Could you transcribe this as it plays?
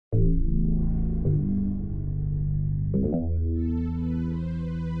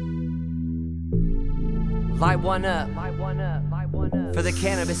Light one up for the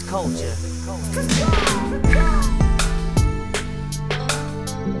cannabis culture.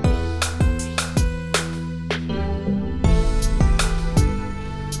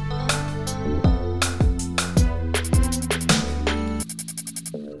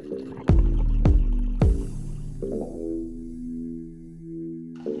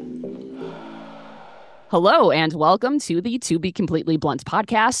 Hello and welcome to the To Be Completely Blunt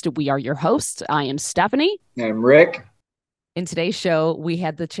podcast. We are your hosts. I am Stephanie. I'm Rick. In today's show, we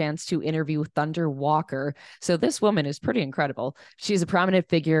had the chance to interview Thunder Walker. So this woman is pretty incredible. She's a prominent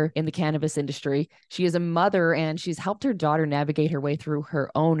figure in the cannabis industry. She is a mother and she's helped her daughter navigate her way through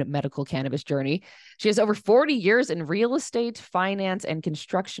her own medical cannabis journey. She has over 40 years in real estate, finance, and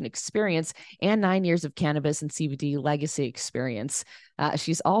construction experience and 9 years of cannabis and CBD legacy experience.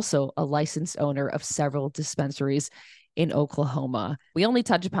 She's also a licensed owner of several dispensaries in Oklahoma. We only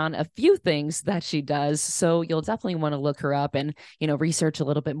touch upon a few things that she does, so you'll definitely want to look her up and, research a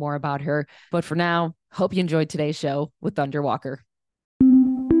little bit more about her. But for now, hope you enjoyed today's show with Thunder Walker.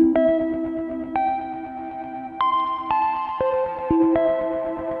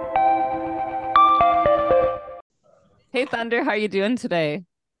 Hey, Thunder, how are you doing today?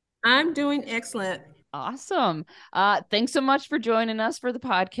 I'm doing excellent. Awesome. Thanks so much for joining us for the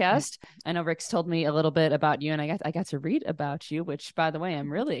podcast. I know Rick's told me a little bit about you, and I got to read about you, which, by the way,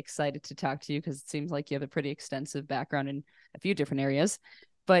 I'm really excited to talk to you because it seems like you have a pretty extensive background in a few different areas.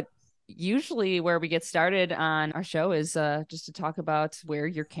 But usually where we get started on our show is just to talk about where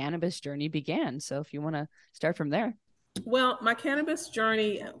your cannabis journey began. So if you want to start from there. Well, my cannabis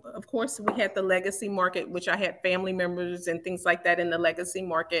journey, of course, we had the legacy market, which I had family members and things like that in the legacy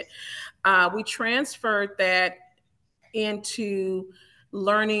market. We transferred that into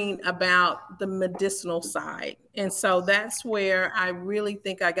learning about the medicinal side. And so that's where I really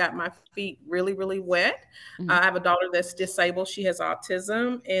think I got my feet really, really wet. Mm-hmm. I have a daughter that's disabled. She has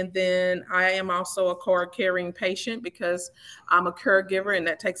autism. And then I am also a card-carrying patient because I'm a caregiver, and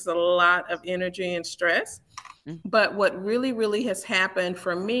that takes a lot of energy and stress. But what really, really has happened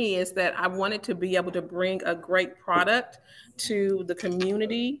for me is that I wanted to be able to bring a great product to the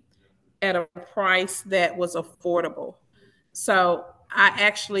community at a price that was affordable. So I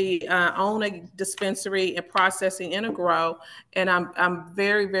actually own a dispensary and processing in a grow, and I'm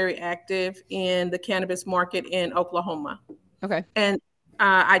very, very active in the cannabis market in Oklahoma. Okay. And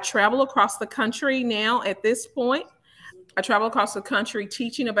I travel across the country now at this point. I travel across the country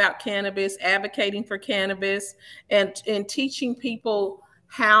teaching about cannabis, advocating for cannabis, and teaching people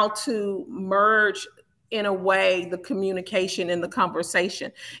how to merge in a way the communication and the conversation.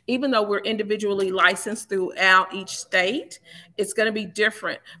 Even though we're individually licensed throughout each state, it's going to be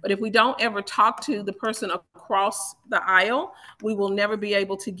different. But if we don't ever talk to the person across the aisle, we will never be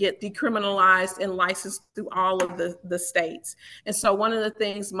able to get decriminalized and licensed through all of the states. And so one of the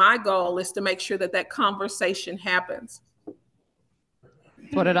things, my goal is to make sure that that conversation happens.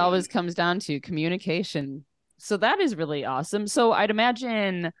 What it always comes down to, communication. So that is really awesome. So I'd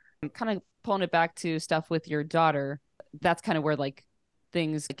imagine, kind of pulling it back to stuff with your daughter, that's kind of where like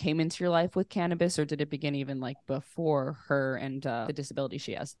things came into your life with cannabis, or did it begin even like before her and the disability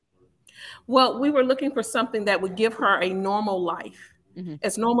she has? Well, we were looking for something that would give her a normal life,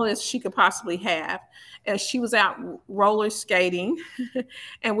 as normal as she could possibly have. As she was out roller skating,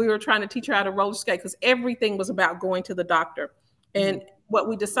 and we were trying to teach her how to roller skate because everything was about going to the doctor. And what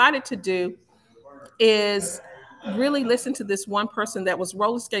we decided to do is really listen to this one person that was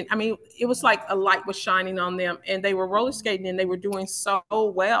roller skating. I mean, it was like a light was shining on them, and they were roller skating and they were doing so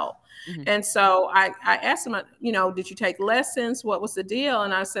well. And so I asked them, did you take lessons? What was the deal?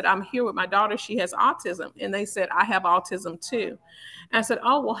 And I said, I'm here with my daughter. She has autism. And they said, I have autism too. And I said,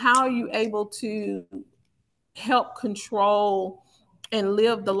 oh, well, how are you able to help control and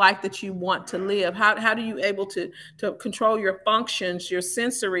live the life that you want to live? How do you able to control your functions, your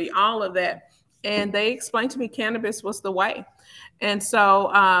sensory, all of that? And they explained to me cannabis was the way. And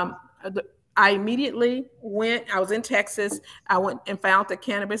so I immediately I was in Texas. I went and found the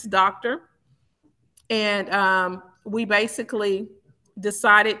cannabis doctor. And we basically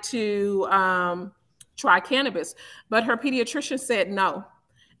decided to try cannabis. But her pediatrician said no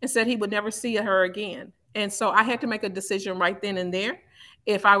and said he would never see her again. And so I had to make a decision right then and there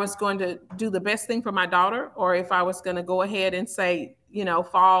if I was going to do the best thing for my daughter, or if I was going to go ahead and say,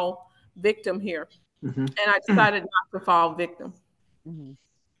 fall victim here. And I decided not to fall victim.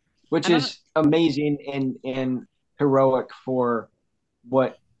 Which is amazing and heroic for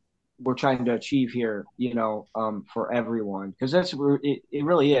what we're trying to achieve here, for everyone. Because that's where it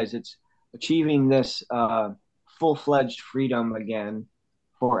really is. It's achieving this full-fledged freedom again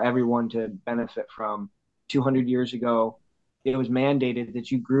for everyone to benefit from 200 years ago, it was mandated that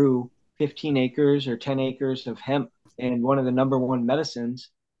you grew 15 acres or 10 acres of hemp, and one of the number one medicines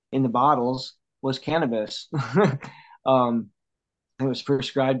in the bottles was cannabis. It was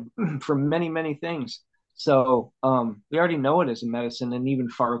prescribed for many, many things. So we already know it as a medicine, and even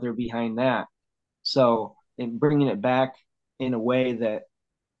farther behind that. So in bringing it back in a way that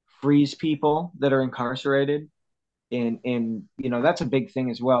frees people that are incarcerated, and that's a big thing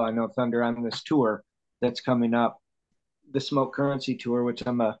as well. I know Thunder on this tour that's coming up, the Smoke Currency tour, which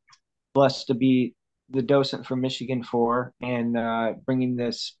I'm blessed to be the docent from Michigan for, and bringing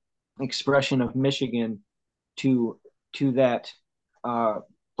this expression of Michigan to that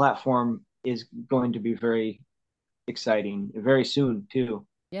platform is going to be very exciting very soon too.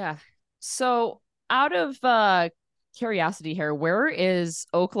 Yeah. So out of curiosity here, where is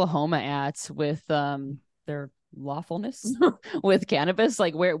Oklahoma at with their lawfulness with cannabis?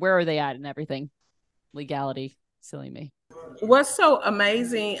 Like where are they at and everything? Legality. Silly me. What's so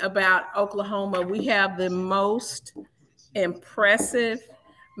amazing about Oklahoma, we have the most impressive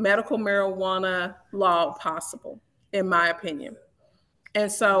medical marijuana law possible, in my opinion.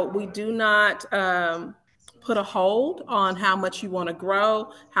 And so we do not put a hold on how much you want to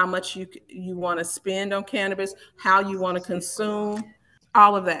grow, how much you want to spend on cannabis, how you want to consume,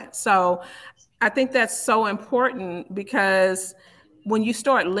 all of that. So I think that's so important, because when you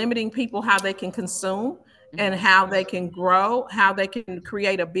start limiting people how they can consume and how they can grow, how they can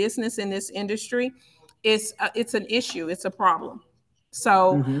create a business in this industry, it's an issue. It's a problem.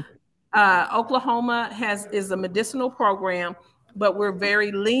 So Oklahoma is a medicinal program, but we're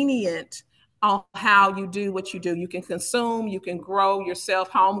very lenient on how you do what you do. You can consume, you can grow yourself,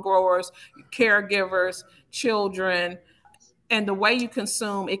 home growers, caregivers, children, and the way you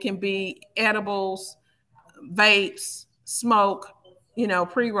consume, it can be edibles, vapes, smoke,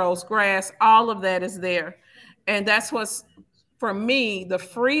 pre-rolls, grass, all of that is there. And that's what's, for me, the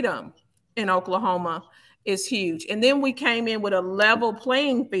freedom in Oklahoma is huge. And then we came in with a level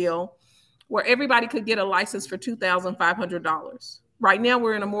playing field where everybody could get a license for $2,500. Right now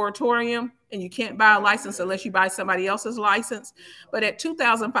we're in a moratorium and you can't buy a license unless you buy somebody else's license. But at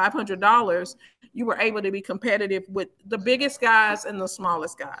 $2,500, you were able to be competitive with the biggest guys and the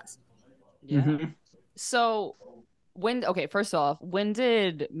smallest guys. Yeah. So first off, when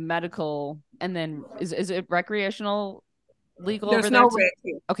did medical, and then is it recreational legal There's over there? No rec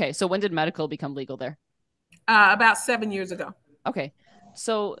here. Okay. So when did medical become legal there? About 7 years ago. Okay.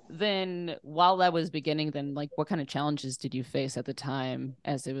 So then while that was beginning, then like what kind of challenges did you face at the time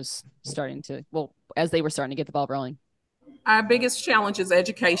as it was as they were starting to get the ball rolling? Our biggest challenge is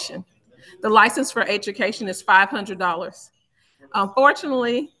education. The license for education is $500.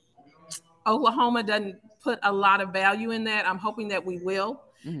 Unfortunately, Oklahoma doesn't put a lot of value in that. I'm hoping that we will.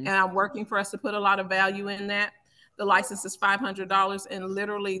 And I'm working for us to put a lot of value in that. The license is $500, and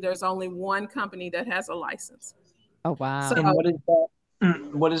literally there's only one company that has a license. Oh, wow. So,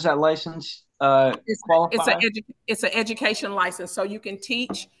 and what is that license qualify? It's an education license, so you can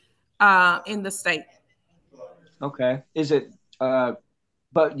teach in the state. Okay. Is it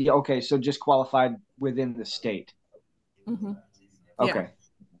okay, so just qualified within the state. Okay.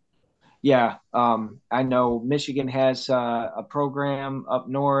 Yeah. I know Michigan has a program up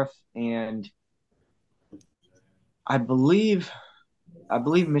north, and I believe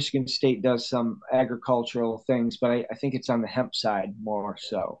Michigan State does some agricultural things, but I think it's on the hemp side more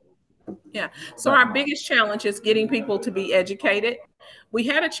so. Yeah. So our biggest challenge is getting people to be educated. We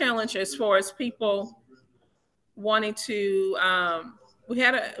had a challenge as far as people wanting to. We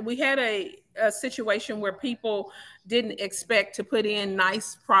had a situation where people didn't expect to put in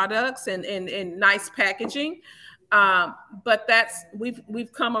nice products and nice packaging, but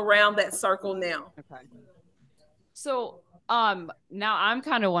we've come around that circle now. Okay. So now I'm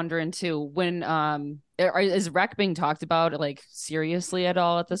kind of wondering too, when is rec being talked about like seriously at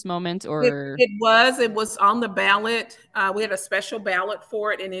all at this moment, or it was on the ballot. We had a special ballot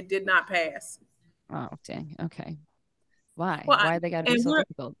for it and it did not pass. Oh dang. Okay. Why? Well, why they got to be so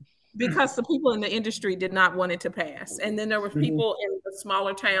difficult? Because the people in the industry did not want it to pass. And then there were people in the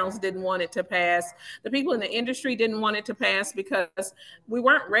smaller towns didn't want it to pass. The people in the industry didn't want it to pass because we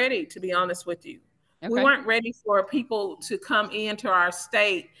weren't ready, to be honest with you. Okay. We weren't ready for people to come into our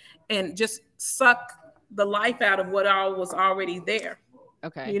state and just suck the life out of what all was already there.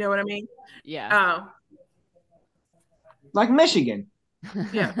 Okay. You know what I mean? Yeah. Like Michigan.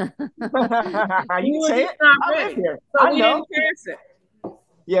 Yeah. You say it. I live here. So we didn't pass it.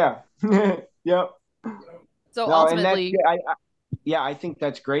 Yeah. Yep. So ultimately, I think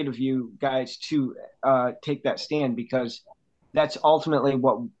that's great of you guys to take that stand, because that's ultimately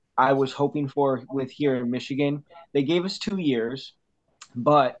what I was hoping for with here in Michigan. They gave us 2 years,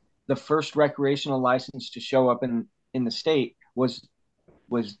 but the first recreational license to show up in the state was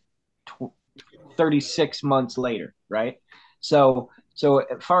 36 months later, right? So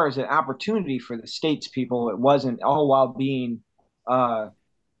as far as an opportunity for the state's people, it wasn't, all while being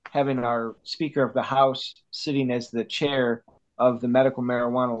having our Speaker of the House sitting as the chair of the Medical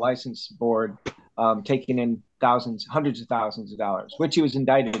Marijuana License Board, taking in hundreds of thousands of dollars, which he was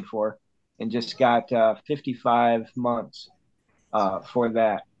indicted for, and just got 55 months for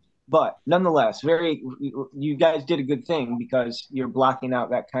that. But nonetheless, you guys did a good thing, because you're blocking out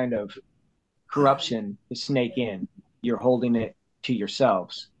that kind of corruption to snake in. You're holding it to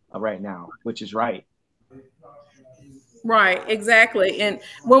yourselves right now, which is right. Right, exactly. And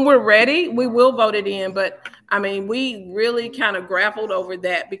when we're ready, we will vote it in. But I mean, we really kind of grappled over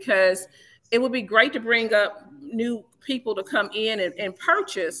that, because it would be great to bring up new people to come in and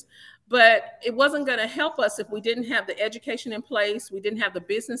purchase, but it wasn't going to help us if we didn't have the education in place. We didn't have the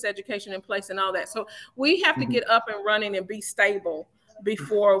business education in place and all that. So we have to get up and running and be stable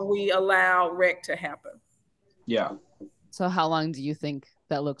before we allow rec to happen. Yeah. So how long do you think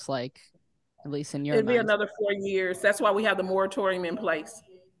that looks like, at least in your It'll mind? be another 4 years. That's why we have the moratorium in place.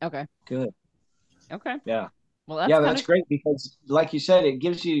 Okay. Good. Okay. Yeah. Well, that's great, because like you said, it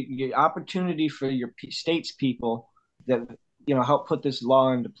gives you the opportunity for your state's people that, help put this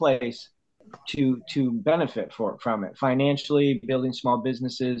law into place to benefit from it financially, building small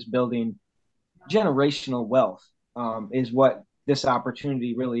businesses, building generational wealth, is what this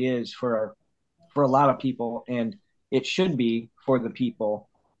opportunity really is for a lot of people. And it should be for the people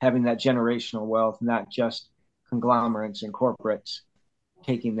having that generational wealth, not just conglomerates and corporates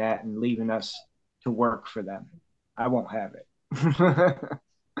taking that and leaving us to work for them. I won't have it.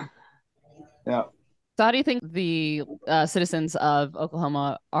 Yeah. So how do you think the citizens of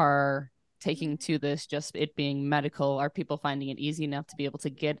Oklahoma are taking to this, just it being medical? Are people finding it easy enough to be able to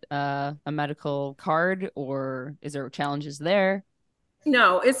get a medical card, or is there challenges there?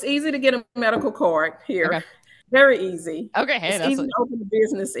 No, it's easy to get a medical card here. Okay. Very easy. Okay. Hey, it's easy to open a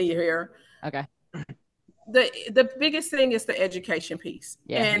business here. Okay. The biggest thing is the education piece.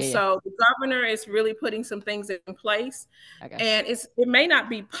 So the governor is really putting some things in place. Okay. And it may not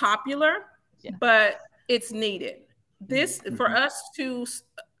be popular, but it's needed. This for us to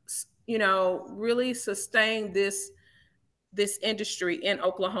really sustain this industry in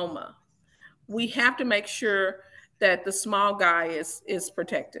Oklahoma, we have to make sure that the small guy is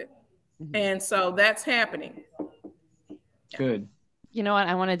protected. Mm-hmm. And so that's happening. Good. You know what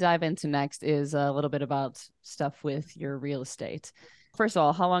I want to dive into next is a little bit about stuff with your real estate. First of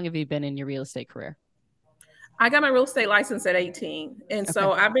all, how long have you been in your real estate career? I got my real estate license at 18. And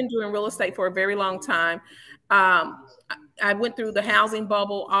so I've been doing real estate for a very long time. I went through the housing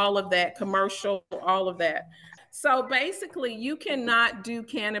bubble, all of that, commercial, all of that. So basically, you cannot do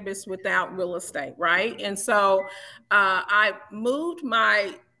cannabis without real estate, right? And so I moved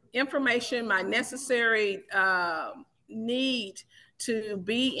my information, my necessary need to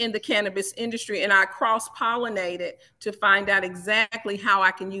be in the cannabis industry, and I cross-pollinated to find out exactly how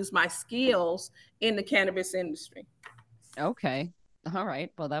I can use my skills in the cannabis industry. Okay. All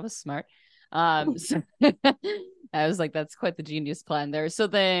right. Well, that was smart. So I was like, that's quite the genius plan there. So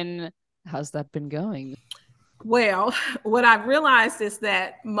then how's that been going? Well, what I've realized is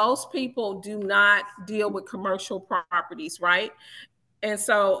that most people do not deal with commercial properties, right? And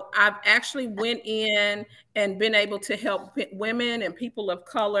so I've actually went in and been able to help women and people of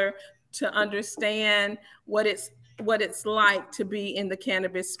color to understand what it's like to be in the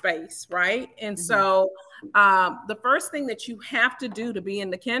cannabis space, right? And so the first thing that you have to do to be in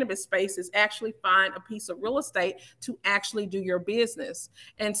the cannabis space is actually find a piece of real estate to actually do your business.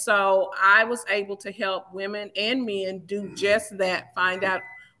 And so I was able to help women and men do just that, find out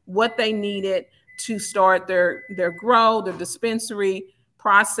what they needed to start their grow, their dispensary,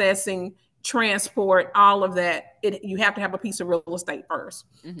 processing, transport, all of that. You have to have a piece of real estate first.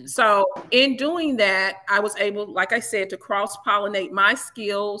 Mm-hmm. So in doing that, I was able, like I said, to cross-pollinate my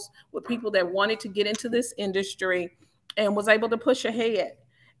skills with people that wanted to get into this industry and was able to push ahead.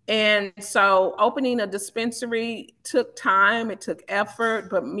 And so opening a dispensary took time, it took effort,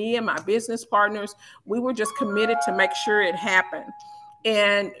 but me and my business partners, we were just committed to make sure it happened.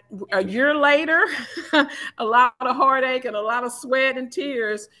 And a year later, a lot of heartache and a lot of sweat and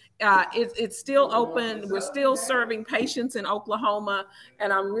tears, it's still open. We're still serving patients in Oklahoma,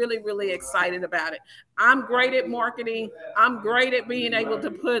 and I'm really, really excited about it. I'm great at marketing. I'm great at being able to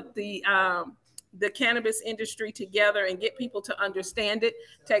put the cannabis industry together and get people to understand it.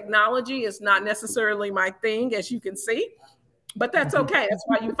 Technology is not necessarily my thing, as you can see. But that's okay. That's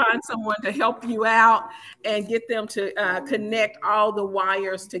why you find someone to help you out and get them to connect all the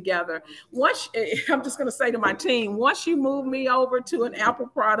wires together. Once I'm just going to say to my team, once you move me over to an Apple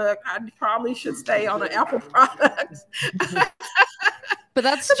product, I probably should stay on an Apple product. But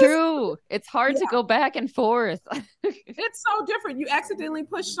that's true. It's hard to go back and forth. It's so different. You accidentally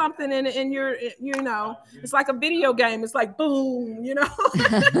push something in, and it's like a video game. It's like boom, You're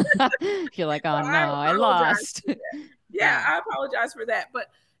like, oh no, I lost. Yeah, I apologize for that. But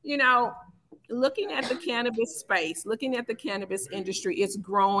looking at the cannabis space, looking at the cannabis industry, it's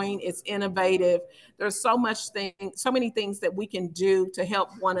growing, it's innovative. There's so many things that we can do to help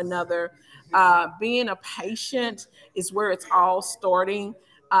one another. Being a patient is where it's all starting.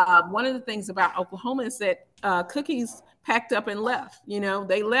 One of the things about Oklahoma is that Cookies packed up and left.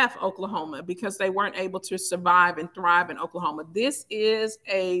 They left Oklahoma because they weren't able to survive and thrive in Oklahoma. This is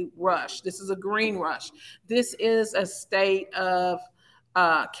a rush. This is a green rush. This is a state of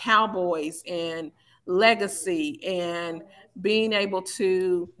cowboys and legacy and being able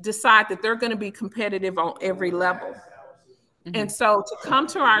to decide that they're going to be competitive on every level. And so to come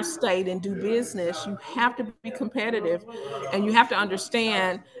to our state and do business, you have to be competitive, and you have to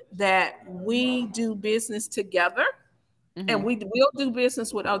understand that we do business together. And we will do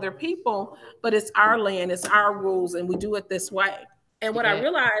business with other people, but it's our land, it's our rules, and we do it this way. And what I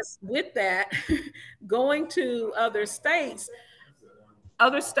realized with that, going to other states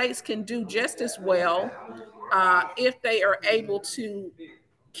can do just as well if they are able to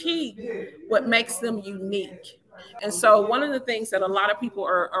keep what makes them unique. And so one of the things that a lot of people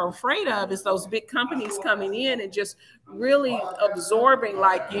are afraid of is those big companies coming in and just really absorbing,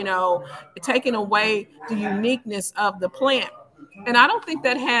 taking away the uniqueness of the plant. And I don't think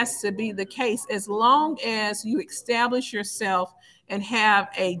that has to be the case, as long as you establish yourself and have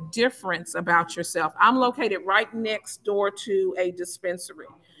a difference about yourself. I'm located right next door to a dispensary.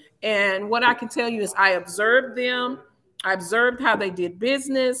 And what I can tell you is I observed them. I observed how they did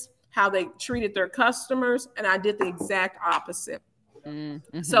business, how they treated their customers, and I did the exact opposite.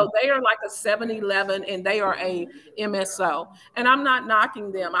 So they are like a 7-Eleven, and they are a MSO. And I'm not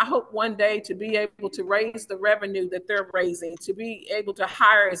knocking them. I hope one day to be able to raise the revenue that they're raising, to be able to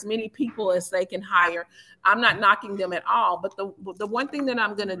hire as many people as they can hire. I'm not knocking them at all. But the one thing that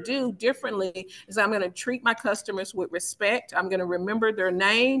I'm going to do differently is I'm going to treat my customers with respect. I'm going to remember their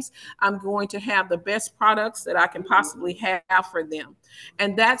names. I'm going to have the best products that I can possibly have for them.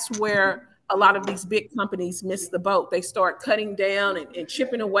 And that's where a lot of these big companies miss the boat. They start cutting down and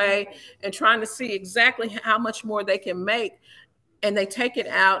chipping away and trying to see exactly how much more they can make. And they take it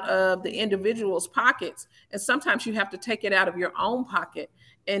out of the individual's pockets. And sometimes you have to take it out of your own pocket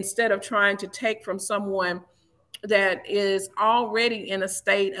instead of trying to take from someone that is already in a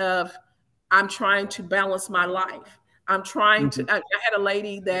state of, I'm trying to balance my life. I'm trying to, I had a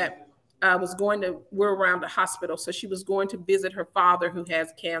lady that we're around the hospital. So she was going to visit her father who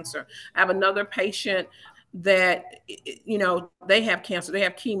has cancer. I have another patient that, they have cancer, they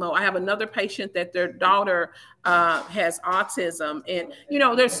have chemo. I have another patient that their daughter has autism. And,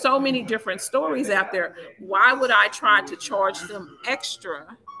 there's so many different stories out there. Why would I try to charge them extra?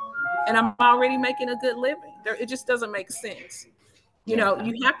 And I'm already making a good living. It just doesn't make sense. You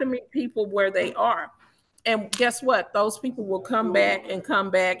have to meet people where they are. And guess what? Those people will come back and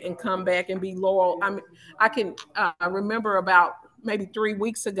come back and come back and be loyal. I can remember about maybe 3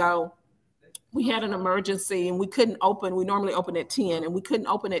 weeks ago, we had an emergency and we couldn't open. We normally open at 10 and we couldn't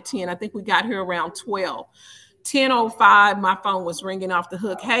open at 10. I think we got here around 12. 10:05, my phone was ringing off the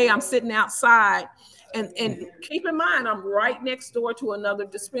hook. Hey, I'm sitting outside. And keep in mind, I'm right next door to another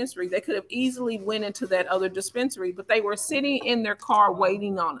dispensary. They could have easily went into that other dispensary, but they were sitting in their car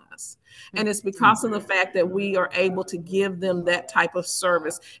waiting on us. And it's because of the fact that we are able to give them that type of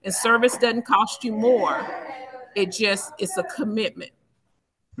service. And service doesn't cost you more. It's a commitment.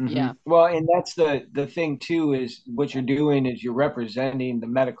 Yeah. Well, and that's the thing too, is what you're doing is you're representing the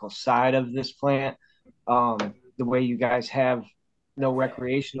medical side of this plant. The way you guys have no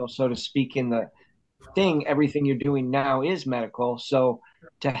recreational, so to speak, in the thing, everything you're doing now is medical. So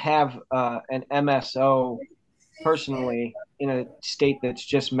to have an MSO personally in a state that's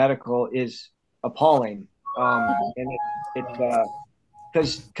just medical is appalling. And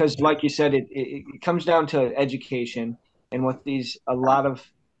it's because like you said, it comes down to education. And what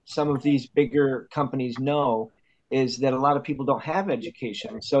some of these bigger companies know is that a lot of people don't have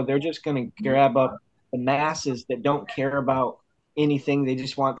education. So they're just going to grab up the masses that don't care about anything. They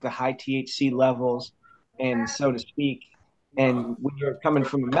just want the high THC levels, and so to speak. And when you're coming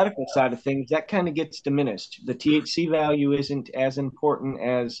from a medical side of things, that kind of gets diminished. The THC value isn't as important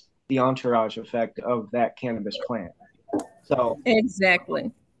as the entourage effect of that cannabis plant. So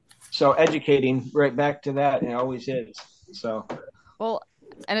exactly. So educating, right back to that, it always is. So, well,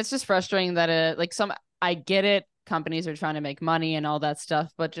 and it's just frustrating that I get it. Companies are trying to make money and all that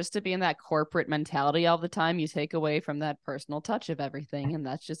stuff, but just to be in that corporate mentality all the time, you take away from that personal touch of everything. And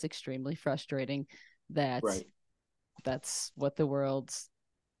that's just extremely frustrating that right. That's what the world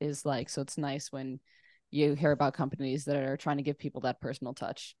is like. So it's nice when you hear about companies that are trying to give people that personal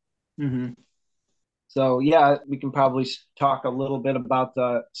touch. Mm-hmm. So yeah, we can probably talk a little bit about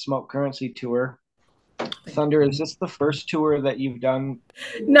the Smoke Currency tour. Thunder, is this the first tour that you've done?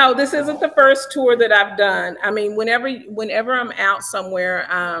 No, this isn't the first tour that I've done. I mean, whenever I'm out somewhere,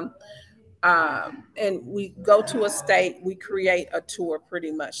 and we go to a state, we create a tour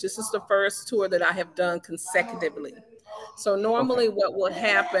pretty much. This is the first tour that I have done consecutively. So normally what would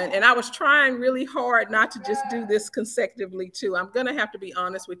happen, and I was trying really hard not to just do this consecutively too. I'm going to have to be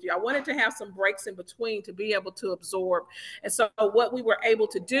honest with you. I wanted to have some breaks in between to be able to absorb. And so what we were able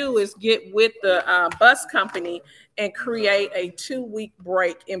to do is get with the bus company and create a 2-week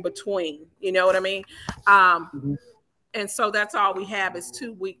break in between. You know what I mean? Mm-hmm. And so that's all we have is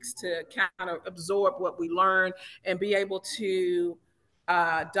 2 weeks to kind of absorb what we learn and be able to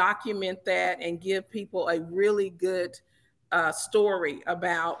document that and give people a really good story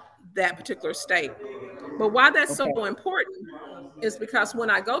about that particular state. But why that's so important is because when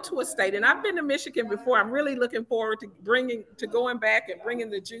I go to a state, and I've been to Michigan before, I'm really looking forward to going back and bringing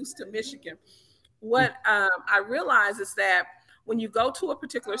the juice to Michigan. What I realize is that when you go to a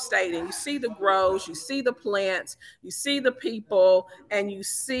particular state and you see the grows, you see the plants, you see the people, and you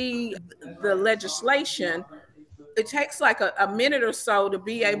see the legislation, it takes like a minute or so to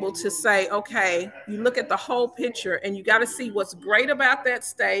be able to say, okay, you look at the whole picture and you got to see what's great about that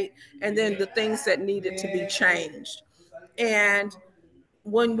state and then the things that needed to be changed. And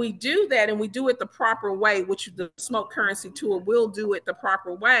when we do that and we do it the proper way, which the Smoke Currency Tour will do it the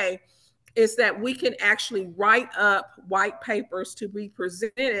proper way, is that we can actually write up white papers to be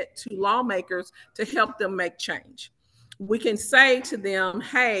presented to lawmakers to help them make change. We can say to them,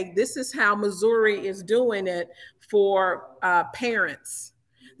 hey, this is how Missouri is doing it for parents.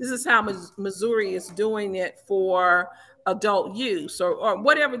 This is how Missouri is doing it for adult use or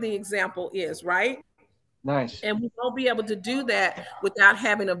whatever the example is, right? Nice. And we won't be able to do that without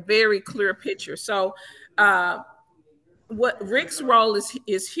having a very clear picture. So, what Rick's role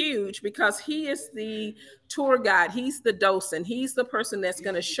is huge because he is the tour guide, he's the docent, he's the person that's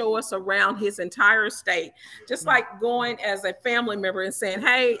going to show us around his entire state, just like going as a family member and saying,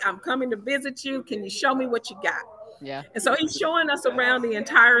 hey, I'm coming to visit you, can you show me what you got? Yeah. And so he's showing us around the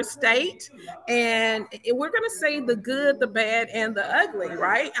entire state, and we're going to say the good, the bad, and the ugly,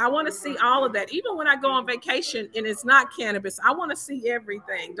 right? I want to see all of that. Even when I go on vacation and it's not cannabis, I want to see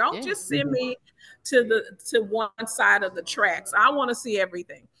everything. Don't just send me to one side of the tracks. I want to see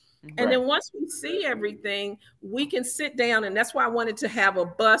everything. And then once we see everything, we can sit down, and that's why I wanted to have a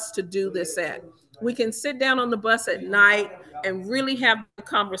bus to do this at. We can sit down on the bus at night and really have a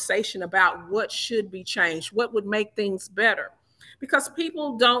conversation about what should be changed, what would make things better. Because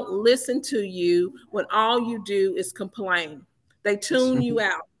people don't listen to you when all you do is complain. They tune you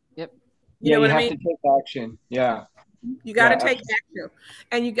out. Yep. You know what I mean? You have to take action. Yeah. You got to take action,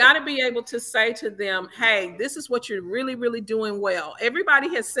 and you got to be able to say to them, hey, this is what you're really, really doing well.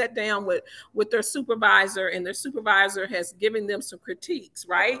 Everybody has sat down with their supervisor, and their supervisor has given them some critiques,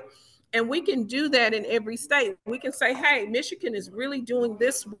 right? And we can do that in every state. We can say, hey, Michigan is really doing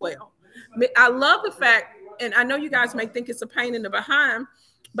this well. I love the fact, and I know you guys may think it's a pain in the behind,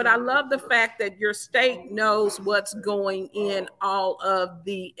 but I love the fact that your state knows what's going in all of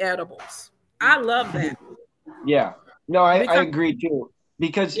the edibles. I love that. Yeah. No, I agree too.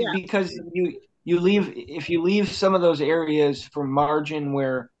 Because you leave, if you leave some of those areas for margin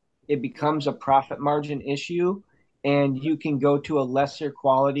where it becomes a profit margin issue, and you can go to a lesser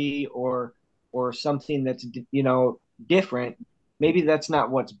quality or something that's different, maybe that's not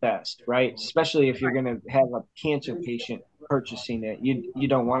what's best, right? Especially if you're going to have a cancer patient purchasing it. You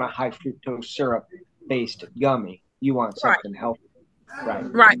don't want a high fructose syrup based gummy. You want something healthy.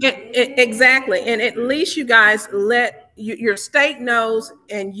 Right. Exactly. And at least you guys let your state knows,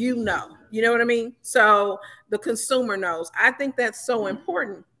 and you know what I mean? So the consumer knows. I think that's so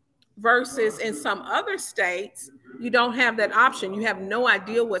important versus in some other states, you don't have that option. You have no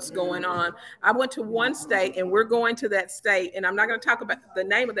idea what's going on. I went to one state, and we're going to that state, and I'm not going to talk about the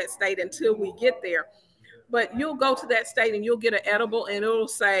name of that state until we get there. But you'll go to that state and you'll get an edible, and it'll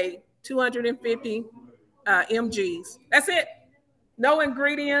say 250 mgs. That's it. No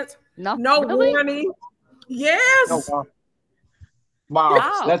ingredients, no really? warning. Yes. Oh,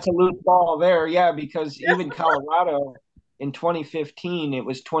 wow. That's a loose ball there. Yeah, because even Colorado, in 2015, it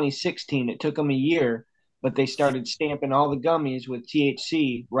was 2016. It took them a year, but they started stamping all the gummies with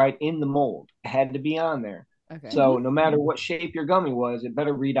THC right in the mold. It had to be on there. Okay. So no matter what shape your gummy was, it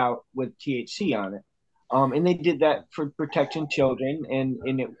better read out with THC on it. And they did that for protecting children, and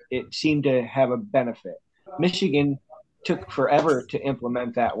it seemed to have a benefit. Michigan took forever to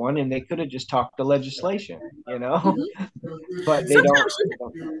implement that one, and they could have just talked to legislation, you know, but they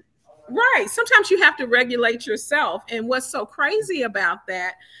don't. Right. Sometimes you have to regulate yourself. And what's so crazy about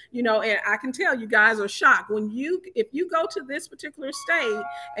that, you know, and I can tell you guys are shocked if you go to this particular state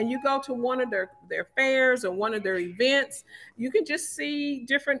and you go to one of their fairs or one of their events, you can just see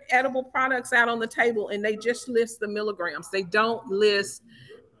different edible products out on the table, and they just list the milligrams. They don't list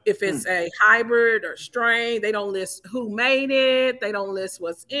if it's a hybrid or strain. They don't list who made it. They don't list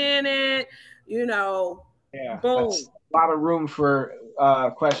what's in it, you know. Yeah, boom. that's a lot of room for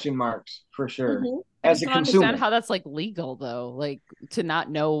question marks for sure. Mm-hmm. As a I don't consumer, understand how that's like legal though, like to not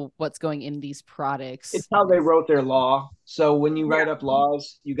know what's going in these products. it's how they wrote their law. So when you write up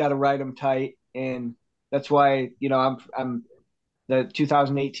laws, you got to write them tight, and that's why, you know, I'm the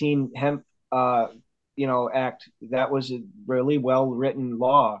 2018 hemp you know, act, that was a really well written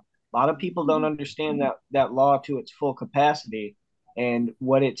law. A lot of people don't understand that law to its full capacity. And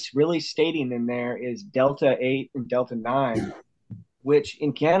what it's really stating in there is Delta 8 and Delta 9, which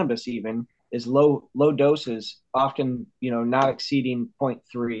in cannabis even is low doses, often, you know, not exceeding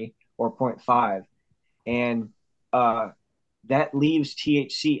 0.3 or 0.5. And that leaves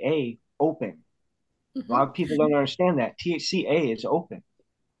THCA open. A lot of people don't understand that. THCA is open.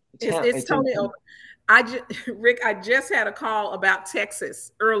 It's totally open. Rick, I just had a call about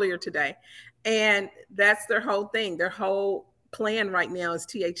Texas earlier today, and that's their whole thing. Their whole plan right now is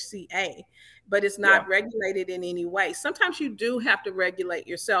THCA, but it's not regulated in any way. Sometimes you do have to regulate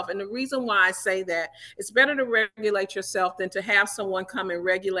yourself. And the reason why I say that, it's better to regulate yourself than to have someone come and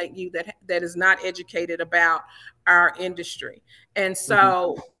regulate you that is not educated about our industry. And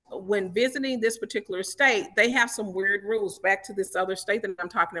so when visiting this particular state, they have some weird rules back to this other state that I'm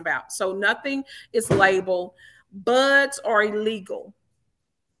talking about. So nothing is labeled. Buds are illegal,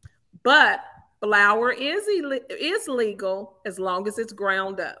 but flower is legal as long as it's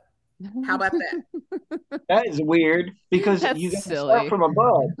ground up. How about that? That is weird, because you got to start from a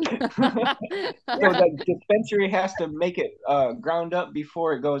bud. So the dispensary has to make it ground up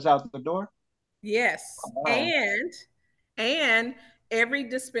before it goes out the door? Yes. Wow. And every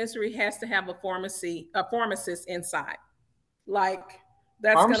dispensary has to have a pharmacist inside. Like,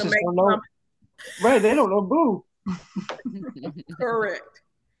 that's going to make right, they don't know boo. Correct.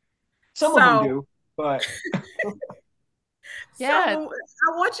 Some of them do, but yeah. So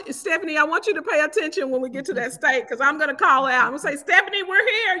I want you, Stephanie, I want you to pay attention when we get to that state, because I'm going to call out. I'm going to say, Stephanie, we're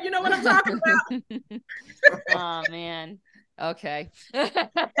here. You know what I'm talking about? Oh, man. Okay. I'm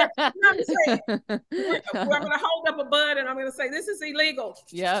going to hold up a bud and I'm going to say, this is illegal.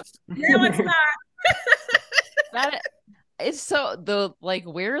 Yep. No, it's not. It's so the like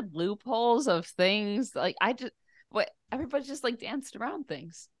weird loopholes of things. Like everybody just like danced around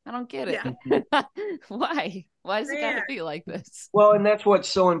things. I don't get it. Yeah. Why? Why does it gotta be like this? Well, and that's what's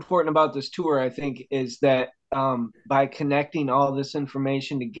so important about this tour, I think, is that by connecting all this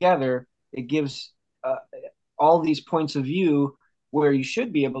information together, it gives all these points of view where you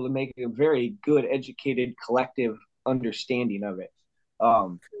should be able to make a very good, educated, collective understanding of it.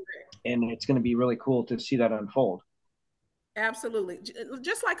 And it's going to be really cool to see that unfold. Absolutely.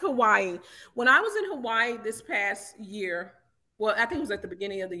 Just like Hawaii. When I was in Hawaii this past year, well, I think it was at the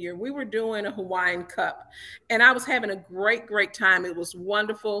beginning of the year, we were doing a Hawaiian Cup, and I was having a great time. It was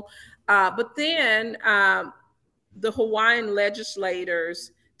wonderful. But then the Hawaiian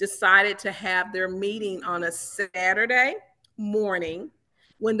legislators decided to have their meeting on a Saturday morning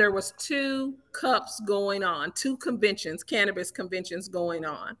when there was 2 cups going on, 2 conventions, cannabis conventions going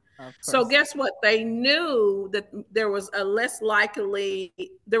on. So guess what? They knew that there was less likely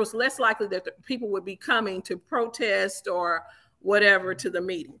that people would be coming to protest or whatever to the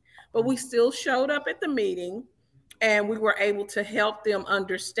meeting. But we still showed up at the meeting, and we were able to help them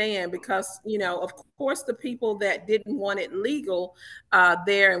understand, because, you know, of course, the people that didn't want it legal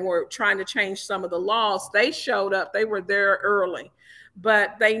there and were trying to change some of the laws, they showed up. They were there early.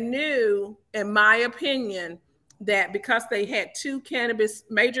 But they knew, in my opinion, that because they had 2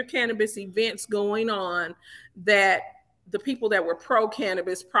 major cannabis events going on, that the people that were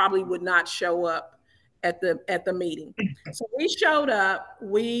pro-cannabis probably would not show up at the meeting. So we showed up.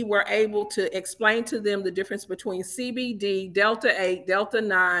 We were able to explain to them the difference between CBD, Delta 8, Delta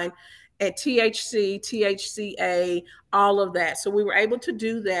 9, at THC, THCA, all of that. So we were able to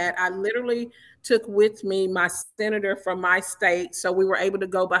do that. I literally took with me my senator from my state. So we were able to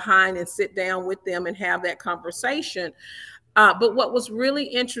go behind and sit down with them and have that conversation. But what was really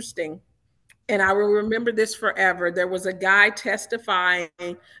interesting, and I will remember this forever, there was a guy testifying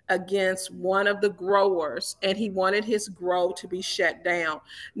against one of the growers, and he wanted his grow to be shut down.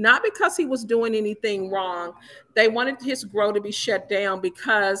 Not because he was doing anything wrong. They wanted his grow to be shut down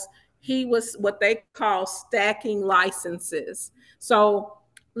because he was what they call stacking licenses. So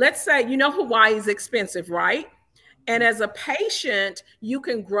let's say, Hawaii is expensive, right? And as a patient, you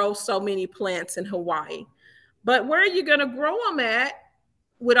can grow so many plants in Hawaii. But where are you going to grow them at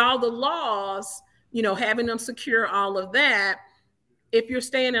with all the laws, having them secure all of that, if you're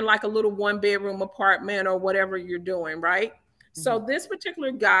staying in like a little 1-bedroom apartment or whatever you're doing, right? Mm-hmm. So this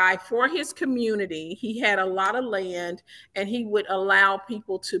particular guy, for his community, he had a lot of land, and he would allow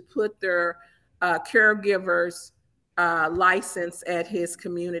people to put their caregivers license at his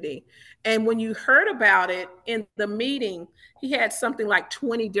community. And when you heard about it in the meeting, he had something like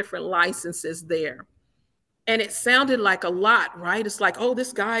 20 different licenses there. And it sounded like a lot, right? It's like, oh,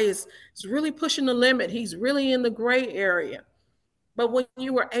 this guy is really pushing the limit. He's really in the gray area. But when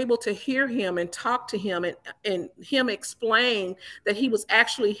you were able to hear him and talk to him and him explain that he was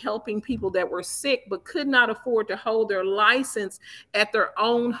actually helping people that were sick but could not afford to hold their license at their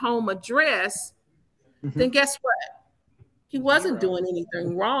own home address, then guess what? He wasn't doing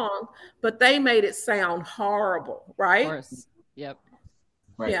anything wrong, but they made it sound horrible, right? Of course. Yep.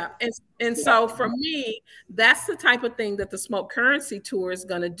 Right. Yeah. And so for me, that's the type of thing that the Smoke Currency Tour is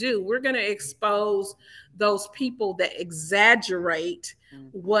going to do. We're going to expose those people that exaggerate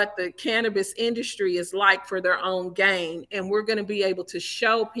what the cannabis industry is like for their own gain. And we're going to be able to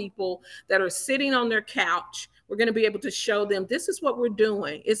show people that are sitting on their couch. We're going to be able to show them this is what we're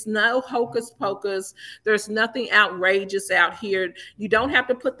doing. It's no hocus pocus. There's nothing outrageous out here. You don't have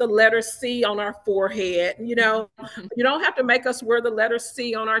to put the letter C on our forehead. You don't have to make us wear the letter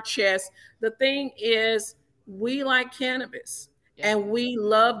C on our chest. The thing is, we like cannabis and we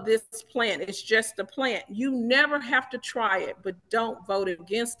love this plant. It's just a plant. You never have to try it, but don't vote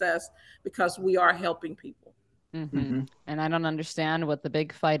against us because we are helping people. Mm-hmm. Mm-hmm. And I don't understand what the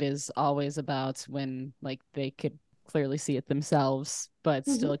big fight is always about when they could clearly see it themselves, but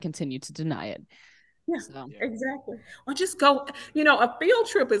still continue to deny it. Yeah, exactly. Or just go, a field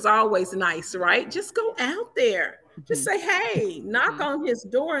trip is always nice, right? Just go out there. Just say, hey, knock on his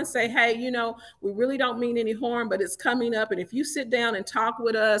door and say, hey, we really don't mean any harm, but it's coming up. And if you sit down and talk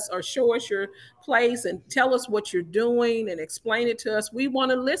with us or show us your place and tell us what you're doing and explain it to us, we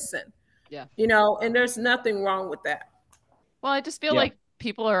want to listen. Yeah. And there's nothing wrong with that. Well, I just feel like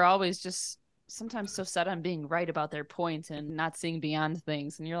people are always just sometimes so set on being right about their point and not seeing beyond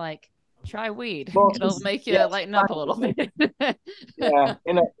things. And you're like, try weed. Well, it'll make you lighten up a little bit. Yeah.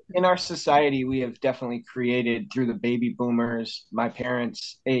 In our society, we have definitely created, through the baby boomers, my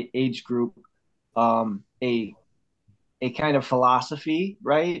parents' age group, a kind of philosophy,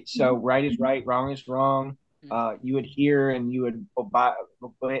 right? So right is right, wrong is wrong. You adhere and you would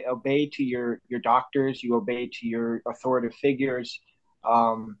obey to your doctors, you obey to your authoritative figures.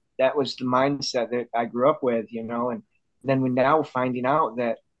 That was the mindset that I grew up with, and then we're now finding out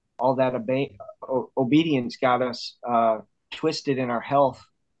that all that obedience got us twisted in our health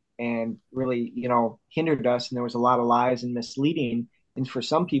and really, hindered us. And there was a lot of lies and misleading. And for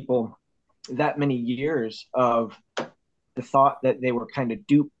some people, that many years of the thought that they were kind of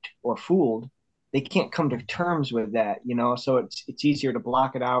duped or fooled, they can't come to terms with that, so it's easier to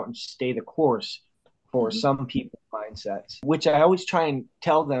block it out and stay the course for some people's mindsets, which I always try and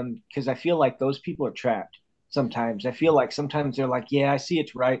tell them, because I feel like those people are trapped sometimes. I feel like sometimes they're like, yeah, I see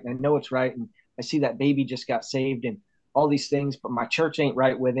it's right, and I know it's right, and I see that baby just got saved and all these things, but my church ain't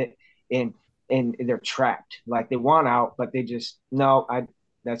right with it, and they're trapped. Like they want out, but they just,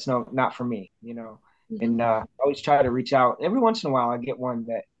 that's not for me, And I always try to reach out. Every once in a while, I get one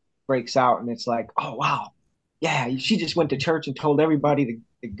that breaks out and it's like, oh wow, yeah, she just went to church and told everybody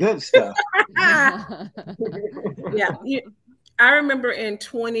the good stuff. Yeah. I remember in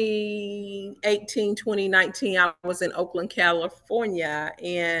 2018, 2019, I was in Oakland, California,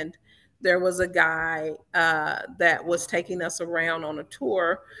 and there was a guy that was taking us around on a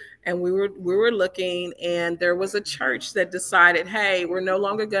tour, and we were looking, and there was a church that decided, hey, we're no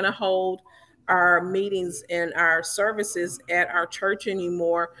longer going to hold our meetings and our services at our church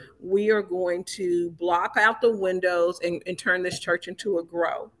anymore. We are going to block out the windows and turn this church into a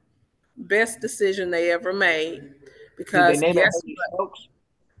grow. Best decision they ever made, because guess what?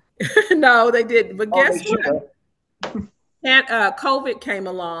 No, they didn't. But guess what? And COVID came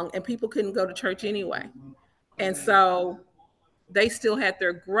along and people couldn't go to church anyway. And so they still had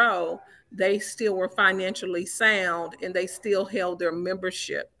their grow. They still were financially sound and they still held their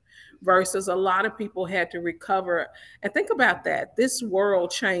membership versus a lot of people had to recover. And think about that. This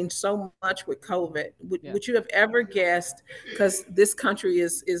world changed so much with COVID. Would you have ever guessed, because this country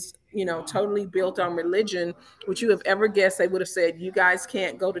is totally built on religion, would you have ever guessed they would have said, you guys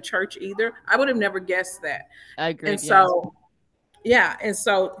can't go to church either? I would have never guessed that. I agree. And so, yeah. And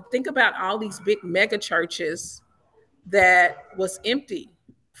so think about all these big mega churches that was empty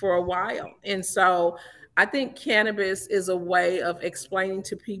for a while. And so I think cannabis is a way of explaining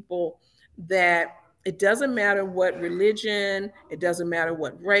to people that it doesn't matter what religion, it doesn't matter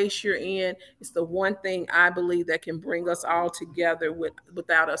what race you're in. It's the one thing I believe that can bring us all together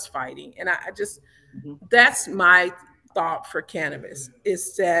without us fighting. And I just, that's my thought for cannabis,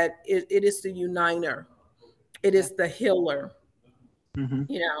 is that it is the uniter. It is the healer,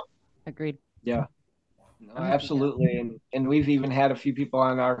 Agreed. Yeah. No, absolutely. And we've even had a few people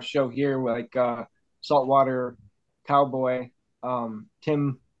on our show here, like Saltwater Cowboy,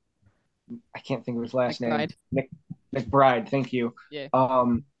 Tim, I can't think of his last name. McBride, thank you. Yeah.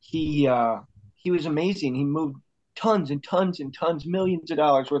 He was amazing. He moved tons and tons and tons, millions of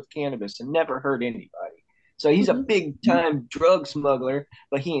dollars worth of cannabis and never hurt anybody. So he's a big time drug smuggler,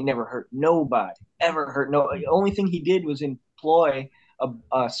 but he ain't never hurt nobody, ever hurt no. The only thing he did was employ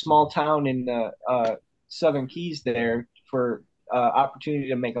a small town in the Southern Keys there for opportunity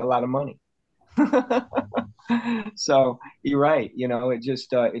to make a lot of money. So you're right. It just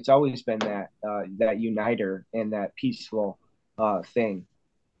it's always been that uniter and that peaceful thing.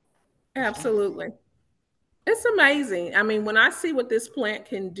 Absolutely. It's amazing. I mean, when I see what this plant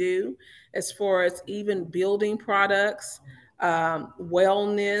can do as far as even building products,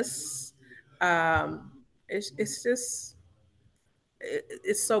 wellness, it's just,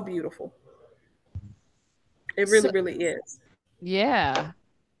 it's so beautiful. It really is. Yeah.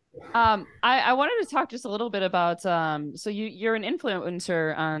 I wanted to talk just a little bit about so you're an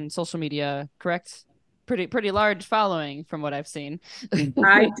influencer on social media, correct? Pretty large following from what I've seen.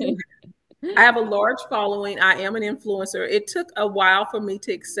 I do. I have a large following. I am an influencer. It took a while for me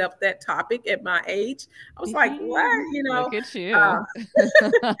to accept that topic at my age. I was like, what? Look at you. That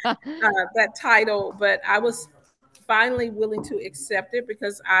title, but I was finally willing to accept it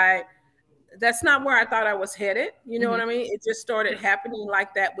because that's not where I thought I was headed. You know what I mean? It just started happening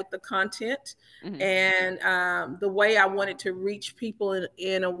like that with the content and the way I wanted to reach people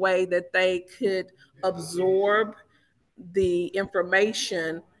in a way that they could absorb the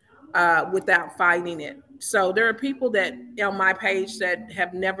information without fighting it. So there are people that on my page that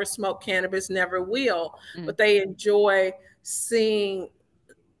have never smoked cannabis, never will, but they enjoy seeing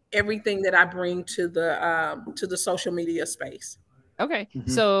everything that I bring to the social media space. Okay.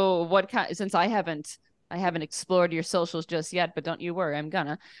 So since I haven't explored your socials just yet, but don't you worry, I'm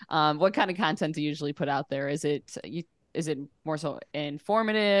gonna. What kind of content do you usually put out there? Is it more so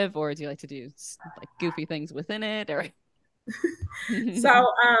informative, or do you like to do like goofy things within it, or? So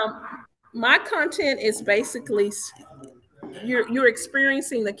my content is basically you're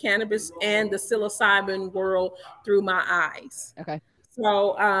experiencing the cannabis and the psilocybin world through my eyes. Okay.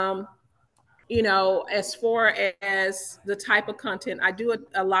 So as far as the type of content, I do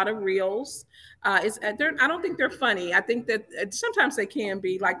a lot of reels. I don't think they're funny. I think that sometimes they can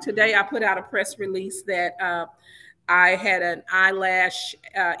be. Like today, I put out a press release that I had an eyelash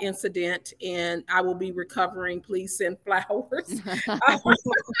incident and I will be recovering. Please send flowers.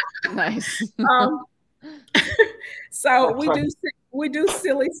 Nice. So we do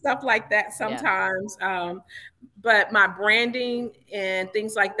silly stuff like that sometimes. Yeah. But my branding and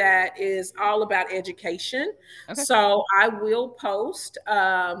things like that is all about education. Okay. So I will post.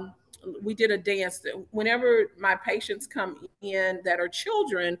 We did a dance whenever my patients come in that are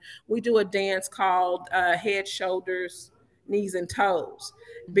children, we do a dance called head, shoulders, knees, and toes,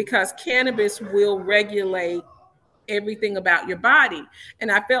 because cannabis will regulate everything about your body.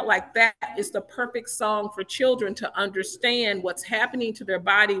 And I felt like that is the perfect song for children to understand what's happening to their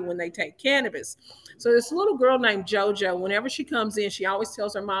body when they take cannabis. So this little girl named JoJo, whenever she comes in, she always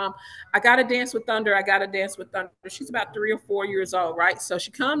tells her mom, I got to dance with thunder. I got to dance with thunder. She's about 3 or 4 years old, right? So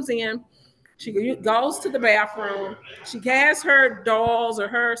she comes in, she goes to the bathroom. She has her dolls or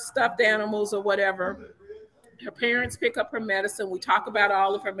her stuffed animals or whatever. Her parents pick up her medicine. We talk about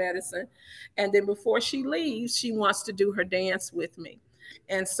all of her medicine. And then before she leaves, she wants to do her dance with me.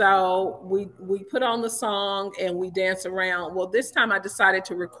 And so we put on the song and we dance around. Well, this time I decided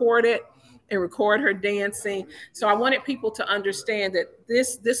to record it and record her dancing. So I wanted people to understand that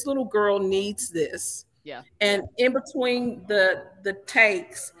this little girl needs this. Yeah. And in between the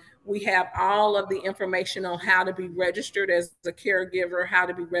takes, we have all of the information on how to be registered as a caregiver, how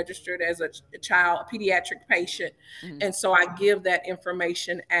to be registered as a child, a pediatric patient. Mhm. And so I give that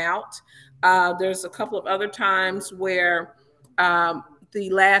information out. There's a couple of other times where the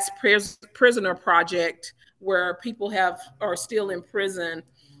last prisoner project, where people are still in prison,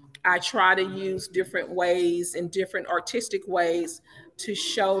 I try to use different ways and different artistic ways to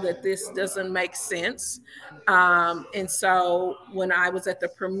show that this doesn't make sense. And so when I was at the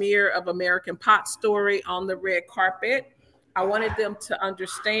premiere of American Pot Story on the red carpet, I wanted them to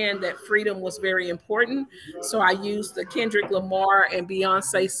understand that freedom was very important. So I used the Kendrick Lamar and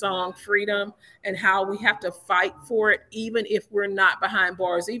Beyonce song Freedom, and how we have to fight for it, even if we're not behind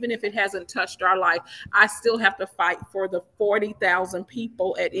bars, even if it hasn't touched our life. I still have to fight for the 40,000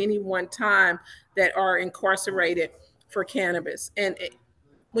 people at any one time that are incarcerated for cannabis. And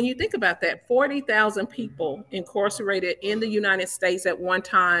when you think about that, 40,000 people incarcerated in the United States at one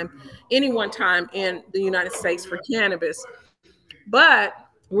time, any one time in the United States for cannabis. But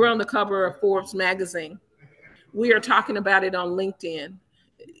we're on the cover of Forbes magazine. We are talking about it on LinkedIn.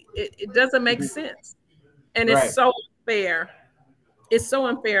 It doesn't make sense. And it's Right. so unfair. It's so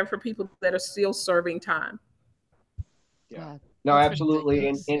unfair for people that are still serving time. Yeah. Yeah, No, that's absolutely.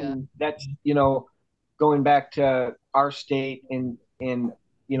 And ridiculous. Yeah. that's, going back to our state and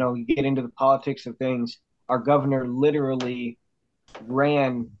you get into the politics of things, our governor literally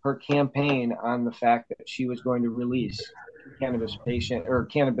ran her campaign on the fact that she was going to release cannabis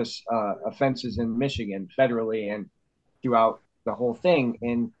offenses in Michigan federally and throughout the whole thing.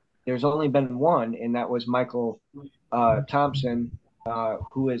 And there's only been one, and that was Michael Thompson,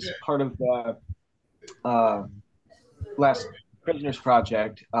 who is part of the uh, Last Prisoners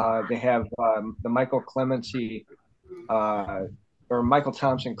Project. They have the Michael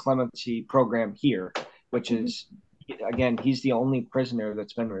Thompson Clemency program here, which is, again, he's the only prisoner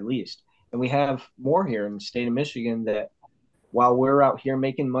that's been released. And we have more here in the state of Michigan that, while we're out here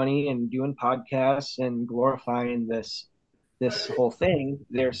making money and doing podcasts and glorifying this whole thing,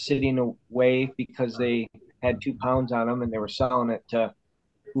 they're sitting away because they had 2 pounds on them and they were selling it to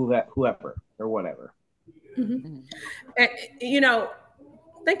whoever or whatever. Mm-hmm. And,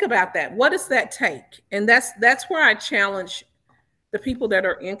 think about that. What does that take? And that's where I challenge the people that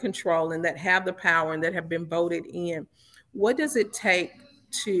are in control and that have the power and that have been voted in. What does it take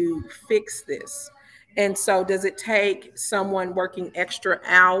to fix this? And so, does it take someone working extra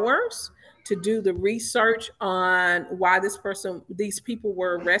hours to do the research on why these people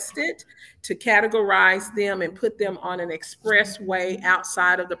were arrested, to categorize them and put them on an expressway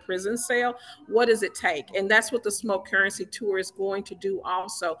outside of the prison cell? What does it take? And that's what the Smoke Currency Tour is going to do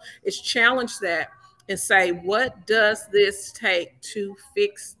also, is challenge that and say, what does this take to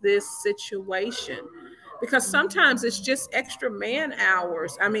fix this situation? Because sometimes it's just extra man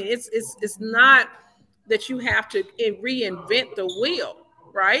hours. I mean, it's not that you have to reinvent the wheel,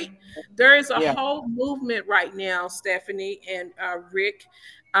 right? There is a Yeah. whole movement right now, Stephanie and Rick,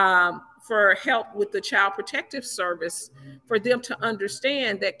 for help with the Child Protective Service, for them to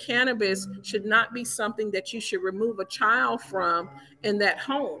understand that cannabis should not be something that you should remove a child from in that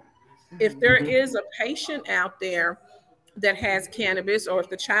home. If there is a patient out there that has cannabis, or if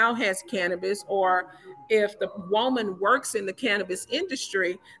the child has cannabis, or if the woman works in the cannabis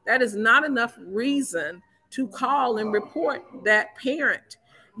industry, that is not enough reason to call and report that parent.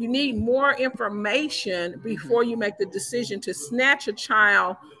 You need more information before you make the decision to snatch a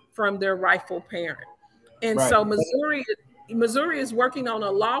child from their rightful parent. And Right. so Missouri is working on a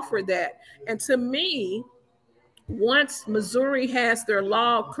law for that. And to me, once Missouri has their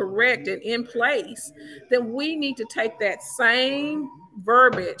law correct and in place, then we need to take that same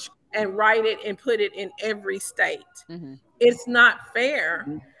verbiage and write it and put it in every state. Mm-hmm. It's not fair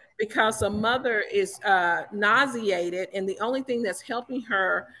because a mother is nauseated, and the only thing that's helping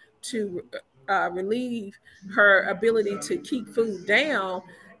her to relieve her ability to keep food down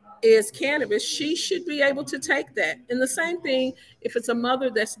is cannabis. She should be able to take that. And the same thing if it's a mother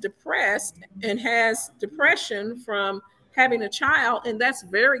that's depressed and has depression from having a child, and that's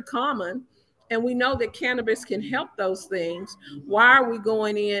very common. And we know that cannabis can help those things. Why are we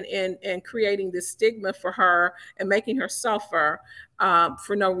going in and creating this stigma for her and making her suffer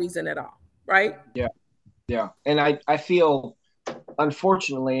for no reason at all? Right? Yeah. Yeah. And I feel,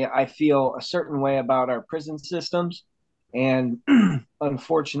 unfortunately, I feel a certain way about our prison systems. And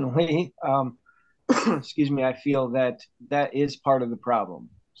unfortunately, excuse me, I feel that is part of the problem.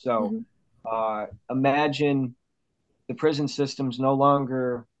 So imagine the prison systems no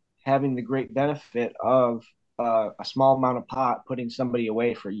longer having the great benefit of a small amount of pot putting somebody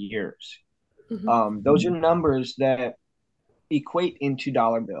away for years. Those are numbers that equate into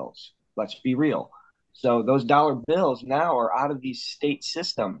dollar bills. Let's be real. So those dollar bills now are out of these state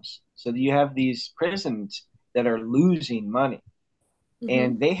systems. So you have these prisons that are losing money,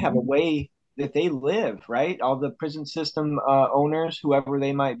 and they have a way that they live, right? All the prison system owners, whoever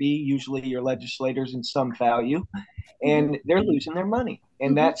they might be, usually your legislators in some value, and they're losing their money.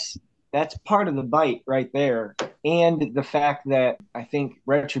 And that's part of the bite right there. And the fact that I think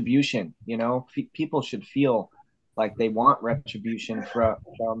retribution, people should feel like they want retribution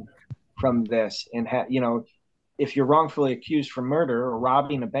from this. And if you're wrongfully accused for murder or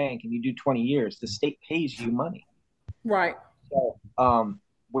robbing a bank and you do 20 years, the state pays you money. Right. So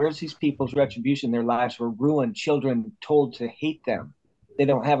where's these people's retribution? Their lives were ruined, children told to hate them. They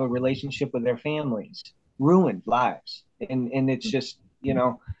don't have a relationship with their families, ruined lives. And it's just,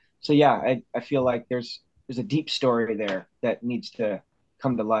 so yeah, I feel like there's a deep story there that needs to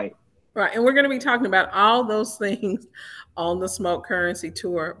come to light. Right. And we're going to be talking about all those things on the Smoke Currency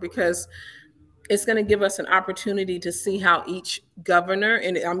Tour, because it's going to give us an opportunity to see how each governor,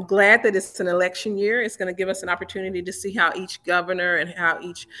 and I'm glad that it's an election year, it's going to give us an opportunity to see how each governor and how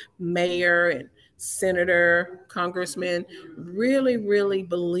each mayor and senator, congressman really, really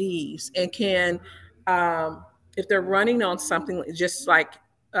believes and can, if they're running on something just like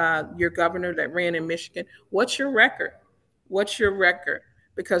your governor that ran in Michigan, what's your record? What's your record?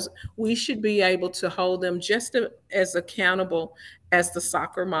 Because we should be able to hold them just as accountable as the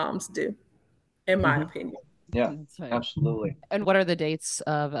soccer moms do, in my opinion. Yeah, absolutely. And what are the dates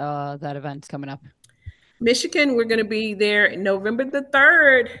of that event coming up? Michigan, we're going to be there November the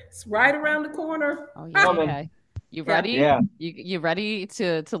 3rd. It's right around the corner. Oh, yeah. Okay. You ready? Yeah. You ready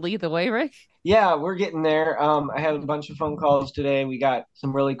to lead the way, Rick? Yeah, we're getting there. I had a bunch of phone calls today. We got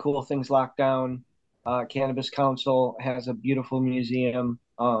some really cool things locked down. Cannabis Council has a beautiful museum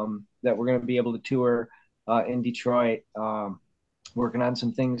that we're going to be able to tour in Detroit. Working on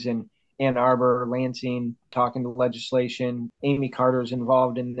some things in Ann Arbor, Lansing, talking to legislation. Amy Carter's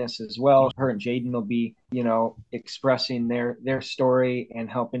involved in this as well. Her and Jaden will be, expressing their story and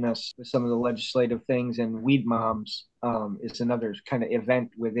helping us with some of the legislative things. And Weed Moms is another kind of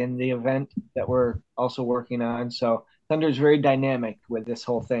event within the event that we're also working on. So Thunder's very dynamic with this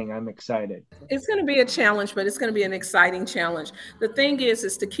whole thing. I'm excited. It's going to be a challenge, but it's going to be an exciting challenge. The thing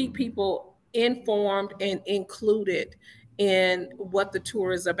is to keep people informed and included in what the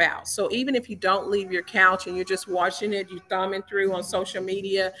tour is about. So even if you don't leave your couch and you're just watching it, you're thumbing through on social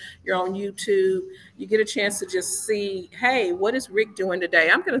media, you're on YouTube, you get a chance to just see, hey, what is Rick doing today?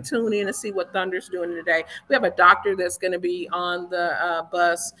 I'm going to tune in and see what Thunder's doing today. We have a doctor that's going to be on the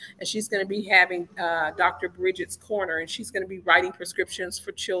bus, and she's going to be having Dr. Bridget's Corner, and she's going to be writing prescriptions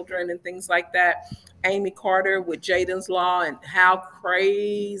for children and things like that. Amy Carter with Jaden's Law, and how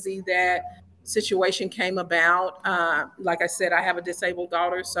crazy that situation came about. Like I said, I have a disabled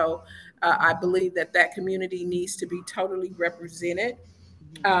daughter, so I believe that community needs to be totally represented.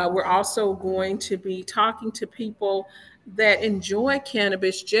 We're also going to be talking to people that enjoy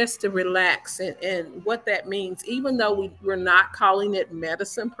cannabis just to relax and what that means, even though we're not calling it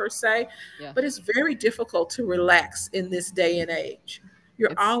medicine per se, but it's very difficult to relax in this day and age.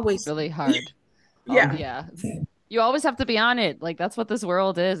 It's always really hard. Yeah. You always have to be on it. Like, that's what this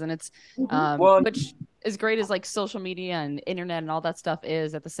world is. And it's, which is great as like social media and internet and all that stuff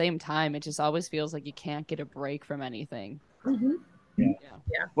is, at the same time, it just always feels like you can't get a break from anything. Yeah.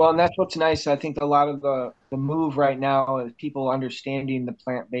 Well, and that's what's nice. I think a lot of the move right now is people understanding the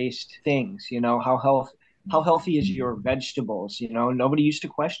plant-based things, how healthy is your vegetables? Nobody used to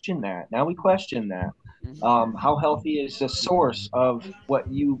question that. Now we question that. How healthy is the source of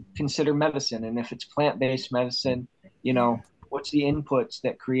what you consider medicine? And if it's plant-based medicine, what's the inputs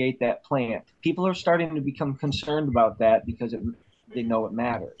that create that plant? People are starting to become concerned about that because they know it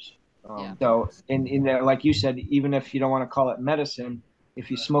matters. So, in there, like you said, even if you don't want to call it medicine,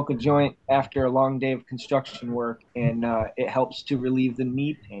 if you smoke a joint after a long day of construction work and it helps to relieve the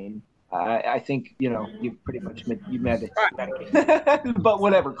knee pain, I think, you pretty much medicate. But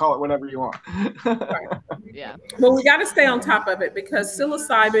whatever, call it whatever you want. Yeah. Well, we got to stay on top of it because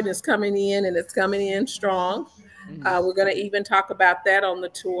psilocybin is coming in, and it's coming in strong. We're going to even talk about that on the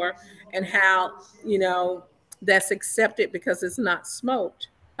tour and how, that's accepted because it's not smoked.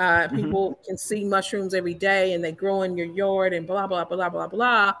 People can see mushrooms every day and they grow in your yard and blah, blah, blah, blah,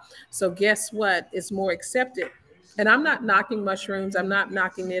 blah. So guess what? It's more accepted. And I'm not knocking mushrooms. I'm not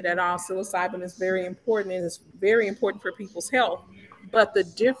knocking it at all. Psilocybin is very important, and it's very important for people's health. But the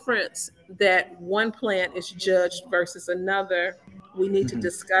difference that one plant is judged versus another, we need to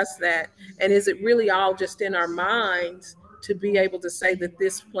discuss that. And is it really all just in our minds to be able to say that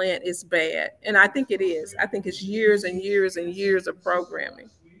this plant is bad. And I think it is. I think it's years and years and years of programming.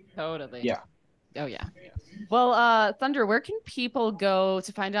 Totally. Yeah. Oh, yeah. Well, Thunder, where can people go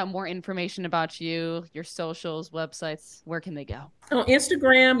to find out more information about you, your socials, websites? Where can they go? On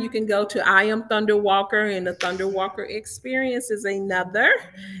Instagram, you can go to I Am Thunder Walker, and the Thunder Walker Experience is another.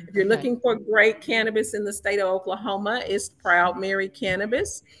 If you're looking for great cannabis in the state of Oklahoma, it's Proud Mary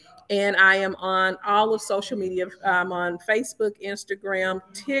Cannabis. And I am on all of social media. I'm on Facebook, Instagram,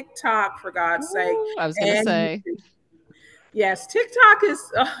 TikTok, for God's sake. I was going to say. YouTube. Yes, TikTok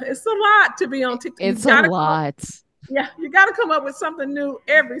is it's a lot to be on TikTok. It's a lot. You got to come up with something new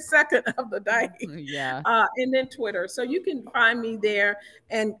every second of the day. Yeah. And then Twitter. So you can find me there.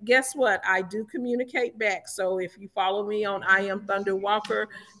 And guess what? I do communicate back. So if you follow me on I Am Thunder Walker,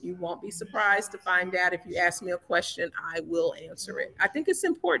 you won't be surprised to find out if you ask me a question, I will answer it. I think it's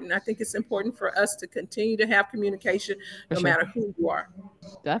important. I think it's important for us to continue to have communication no matter who you are.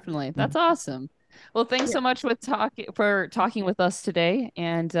 Definitely. That's awesome. Well, thanks so much for talking with us today.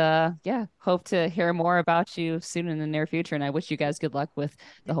 And hope to hear more about you soon in the near future. And I wish you guys good luck with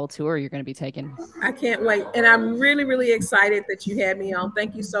the whole tour you're going to be taking. I can't wait. And I'm really, really excited that you had me on.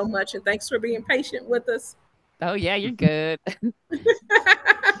 Thank you so much. And thanks for being patient with us. Oh, yeah, you're good.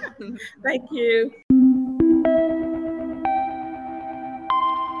 Thank you.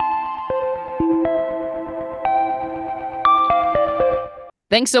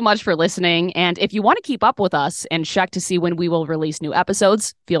 Thanks so much for listening. And if you want to keep up with us and check to see when we will release new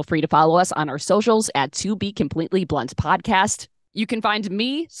episodes, feel free to follow us on our socials at To Be Completely Blunt Podcast. You can find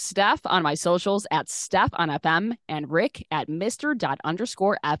me, Steph, on my socials at Steph on FM and Rick at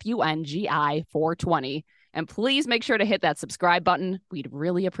Mr._FUNGI420. And please make sure to hit that subscribe button. We'd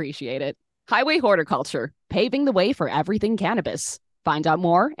really appreciate it. Highway Horticulture, paving the way for everything cannabis. Find out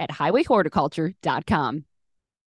more at highwayhorticulture.com.